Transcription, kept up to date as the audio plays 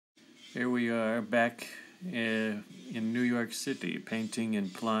Here we are back in New York City, painting in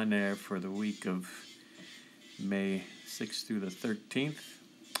Plein for the week of May 6th through the 13th.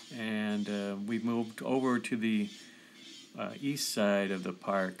 And we've moved over to the east side of the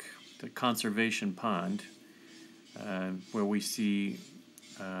park, the Conservation Pond, where we see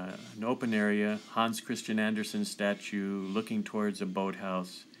an open area, Hans Christian Andersen statue looking towards a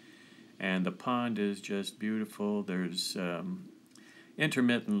boathouse. And the pond is just beautiful. There's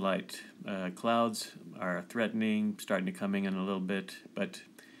intermittent light. Clouds are threatening, starting to come in a little bit, but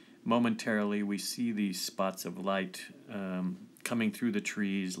momentarily we see these spots of light coming through the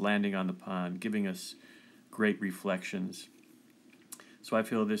trees, landing on the pond, giving us great reflections. So I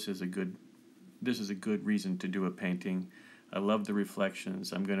feel this is a good reason to do a painting. I love the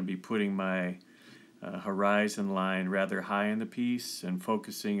reflections. I'm going to be putting my horizon line rather high in the piece and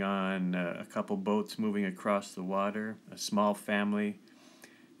focusing on a couple boats moving across the water, a small family.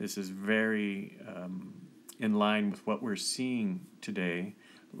 This is very in line with what we're seeing today.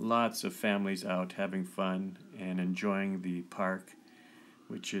 Lots of families out having fun and enjoying the park,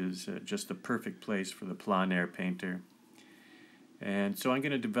 which is just the perfect place for the plein air painter. And so I'm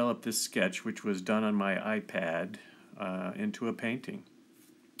going to develop this sketch, which was done on my iPad, into a painting.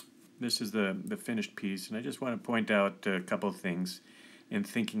 This is the finished piece, and I just want to point out a couple of things in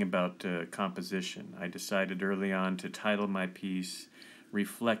thinking about composition. I decided early on to title my piece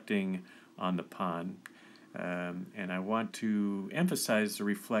Reflecting on the Pond, and I want to emphasize the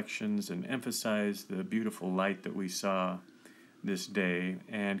reflections and emphasize the beautiful light that we saw this day,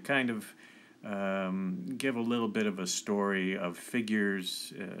 and kind of give a little bit of a story of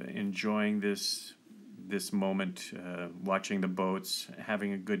figures enjoying this moment, watching the boats,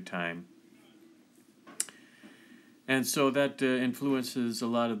 having a good time. And so that influences a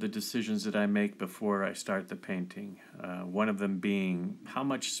lot of the decisions that I make before I start the painting. One of them being how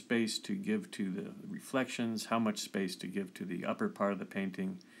much space to give to the reflections, how much space to give to the upper part of the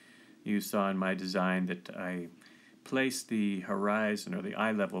painting. You saw in my design that I placed the horizon or the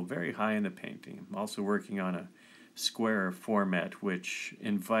eye level very high in the painting. I'm also working on a square format, which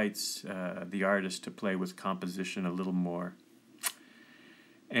invites the artist to play with composition a little more.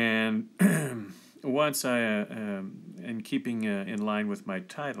 And once in keeping in line with my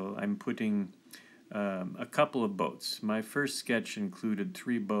title, I'm putting a couple of boats. My first sketch included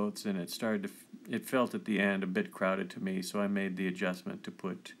 3 boats, and it felt at the end a bit crowded to me, so I made the adjustment to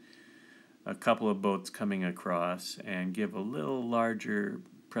put a couple of boats coming across and give a little larger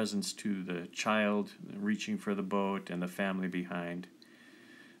presence to the child reaching for the boat and the family behind.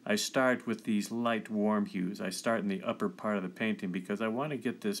 I start with these light warm hues. I start in the upper part of the painting because I want to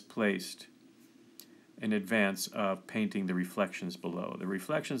get this placed in advance of painting the reflections below. The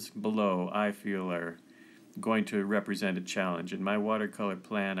reflections below, I feel, are going to represent a challenge. In my watercolor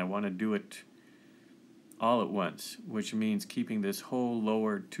plan, I want to do it all at once, which means keeping this whole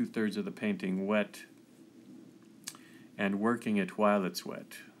lower 2/3 of the painting wet and working it while it's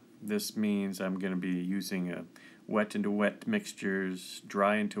wet. This means I'm going to be using wet into wet mixtures,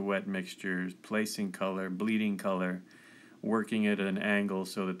 dry into wet mixtures, placing color, bleeding color, working it at an angle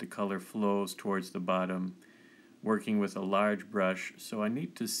so that the color flows towards the bottom, working with a large brush. So I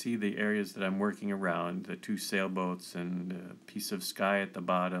need to see the areas that I'm working around, the 2 sailboats and a piece of sky at the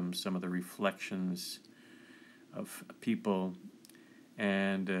bottom, some of the reflections of people.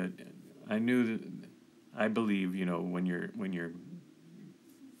 And I believe, when you're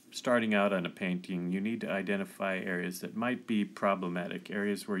starting out on a painting, you need to identify areas that might be problematic,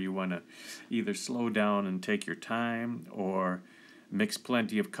 areas where you want to either slow down and take your time or mix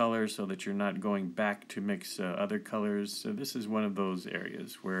plenty of color so that you're not going back to mix other colors. So this is one of those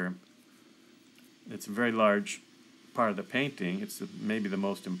areas where it's a very large part of the painting. It's maybe the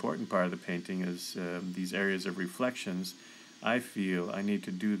most important part of the painting is these areas of reflections. I feel I need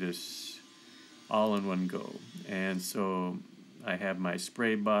to do this all in one go. And so I have my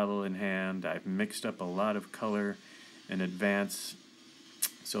spray bottle in hand. I've mixed up a lot of color in advance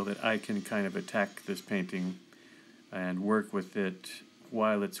so that I can kind of attack this painting and work with it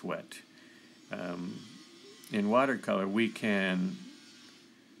while it's wet. In watercolor, we can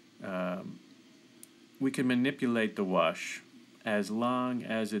manipulate the wash as long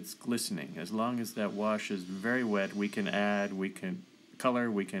as it's glistening. As long as that wash is very wet, we can add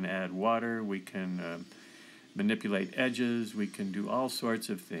color, we can add water, we can manipulate edges, we can do all sorts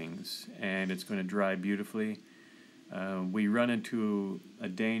of things, and it's going to dry beautifully. We run into a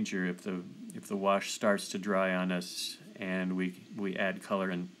danger if the wash starts to dry on us and we add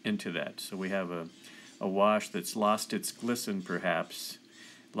color into that. So we have a wash that's lost its glisten, perhaps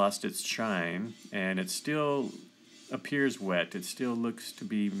lost its shine, and it's still appears wet, it still looks to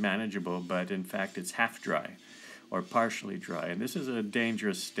be manageable, but in fact it's half dry or partially dry. And this is a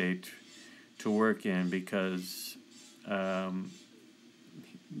dangerous state to work in because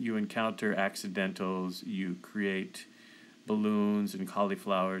you encounter accidentals, you create balloons and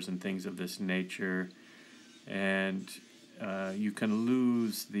cauliflowers and things of this nature, and you can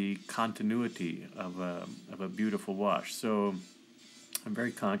lose the continuity of a beautiful wash. So I'm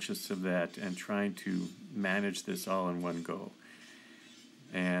very conscious of that and trying to manage this all in one go.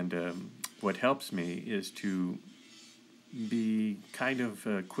 And what helps me is to be kind of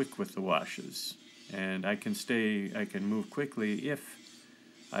quick with the washes. And I can move quickly if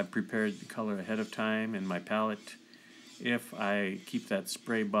I've prepared the color ahead of time in my palette. If I keep that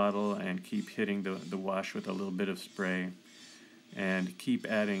spray bottle and keep hitting the wash with a little bit of spray and keep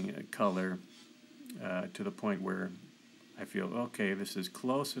adding color to the point where I feel, okay, this is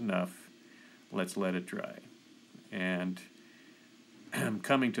close enough, let's let it dry. And I'm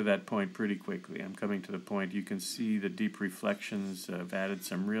coming to that point pretty quickly. I'm coming to the point, you can see the deep reflections. I've added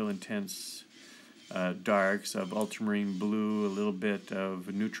some real intense darks of ultramarine blue, a little bit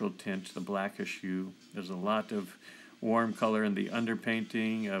of neutral tint, the blackish hue. There's a lot of warm color in the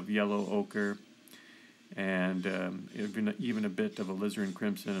underpainting of yellow ochre, and even a bit of alizarin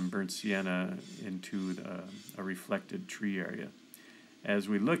crimson and burnt sienna into a reflected tree area. As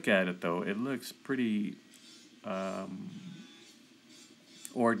we look at it, though, it looks pretty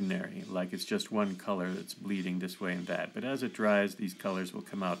ordinary, like it's just one color that's bleeding this way and that. But as it dries, these colors will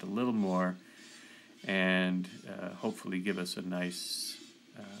come out a little more and hopefully give us a nice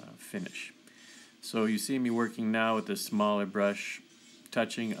finish. So you see me working now with a smaller brush,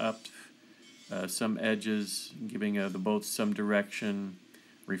 touching up some edges, giving the boats some direction,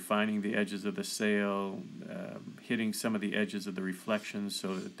 refining the edges of the sail, hitting some of the edges of the reflections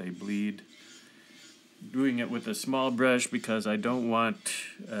so that they bleed. Doing it with a small brush because I don't want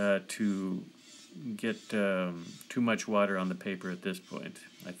to get too much water on the paper at this point.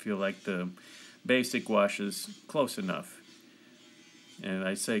 I feel like the basic wash is close enough. And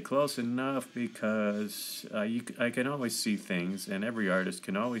I say close enough because I can always see things, and every artist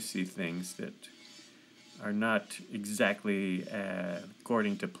can always see things that are not exactly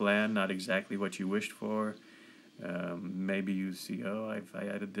according to plan, not exactly what you wished for. Maybe you see, oh, if I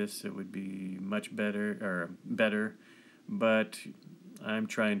added this, it would be much better, but I'm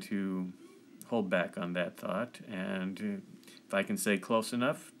trying to hold back on that thought, and if I can say close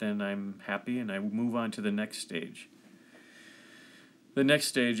enough, then I'm happy, and I move on to the next stage. The next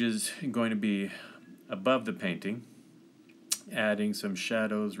stage is going to be above the painting, adding some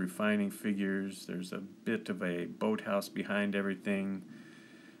shadows, refining figures. There's a bit of a boathouse behind everything,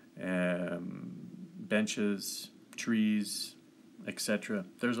 benches, trees, etc.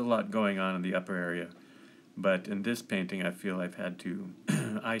 There's a lot going on in the upper area, but in this painting I feel I've had to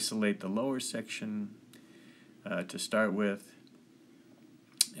isolate the lower section to start with,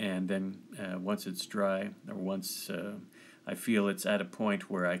 and then once it's dry, or once I feel it's at a point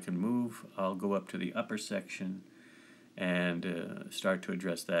where I can move, I'll go up to the upper section and start to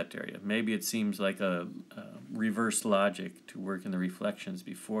address that area. Maybe it seems like a reverse logic to work in the reflections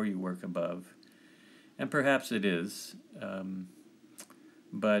before you work above, and perhaps it is,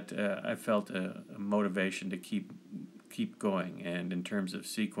 but I felt a motivation to keep going. And in terms of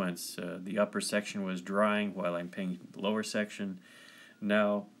sequence, the upper section was drying while I'm painting the lower section.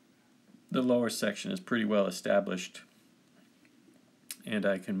 Now the lower section is pretty well established, and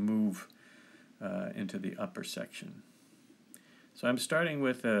I can move into the upper section. So I'm starting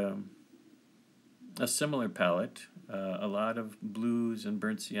with a similar palette, a lot of blues and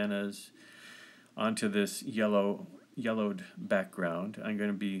burnt siennas onto this yellowed background. I'm going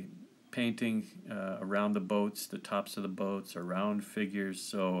to be painting around the boats, the tops of the boats, around figures,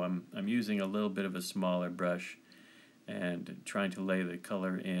 so I'm using a little bit of a smaller brush and trying to lay the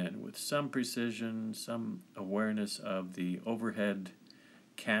color in with some precision, some awareness of the overhead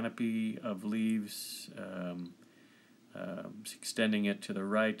canopy of leaves, extending it to the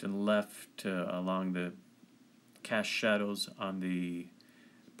right and left along the cast shadows on the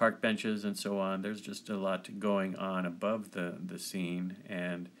park benches and so on. There's just a lot going on above the scene,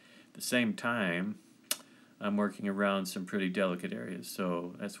 and at the same time I'm working around some pretty delicate areas,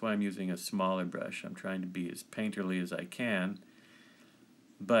 so that's why I'm using a smaller brush. I'm trying to be as painterly as I can,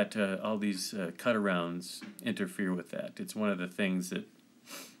 but all these cut-arounds interfere with that. It's one of the things that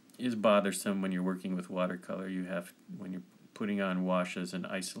is bothersome when you're working with watercolor. When you're putting on washes and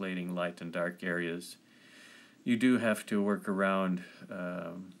isolating light and dark areas, you do have to work around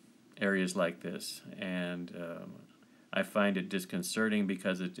areas like this, and I find it disconcerting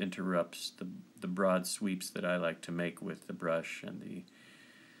because it interrupts the broad sweeps that I like to make with the brush and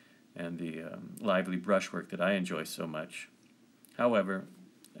the lively brushwork that I enjoy so much. However,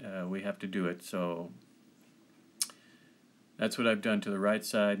 we have to do it, so that's what I've done to the right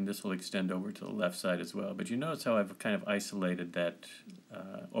side, and this will extend over to the left side as well. But you notice how I've kind of isolated that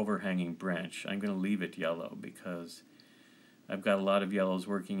overhanging branch. I'm going to leave it yellow because I've got a lot of yellows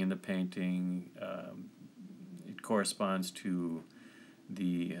working in the painting. It corresponds to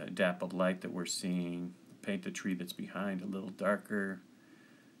the dappled light that we're seeing. Paint the tree that's behind a little darker.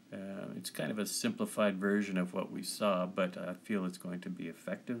 It's kind of a simplified version of what we saw, but I feel it's going to be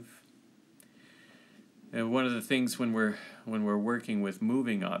effective. And one of the things when we're working with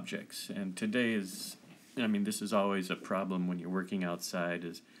moving objects, and today is, I mean, this is always a problem when you're working outside,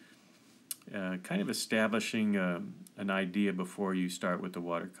 is kind of establishing an idea before you start with the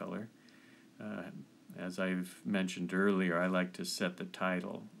watercolor. As I've mentioned earlier, I like to set the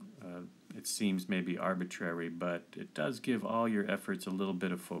title. It seems maybe arbitrary, but it does give all your efforts a little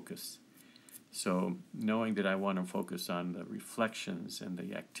bit of focus. So knowing that I want to focus on the reflections and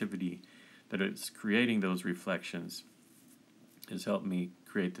the activity that it's creating those reflections has helped me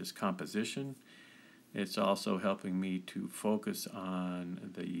create this composition. It's also helping me to focus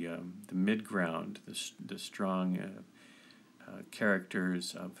on the midground, the strong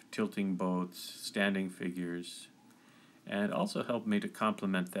characters of tilting boats, standing figures, and also helped me to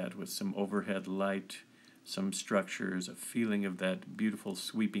complement that with some overhead light, some structures, a feeling of that beautiful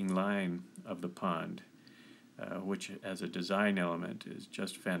sweeping line of the pond, which as a design element is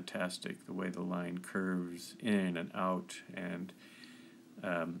just fantastic, the way the line curves in and out, and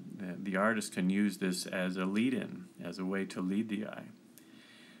the artist can use this as a lead-in, as a way to lead the eye.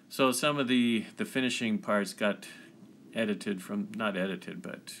 So some of the finishing parts got edited from, not edited,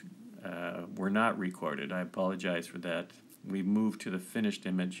 but were not recorded. I apologize for that. We moved to the finished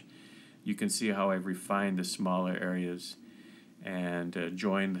image. You can see how I've refined the smaller areas and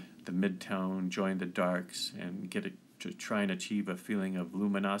joined the midtone, joined the darks, and get it to try and achieve a feeling of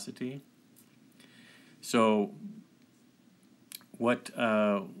luminosity. So what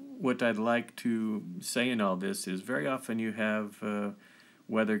I'd like to say in all this is very often you have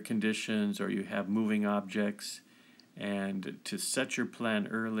weather conditions or you have moving objects, and to set your plan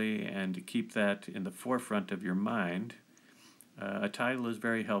early and to keep that in the forefront of your mind, a title is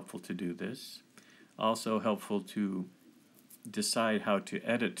very helpful to do this. Also helpful to decide how to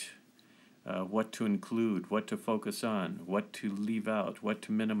edit, what to include, what to focus on, what to leave out, what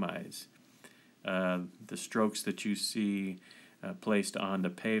to minimize. The strokes that you see placed on the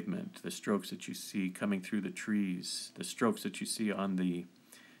pavement, the strokes that you see coming through the trees, the strokes that you see on the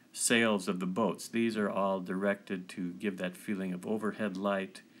sails of the boats. These are all directed to give that feeling of overhead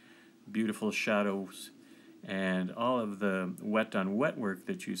light, beautiful shadows, and all of the wet on wet work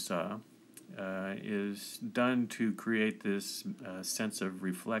that you saw is done to create this sense of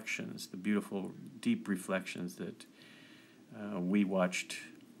reflections, the beautiful deep reflections that we watched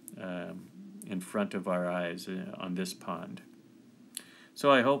in front of our eyes on this pond. So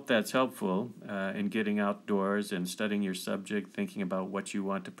I hope that's helpful in getting outdoors and studying your subject, thinking about what you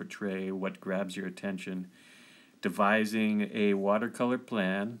want to portray, what grabs your attention, devising a watercolor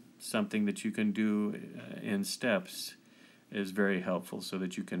plan, something that you can do in steps, is very helpful so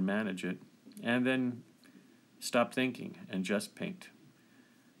that you can manage it. And then stop thinking and just paint.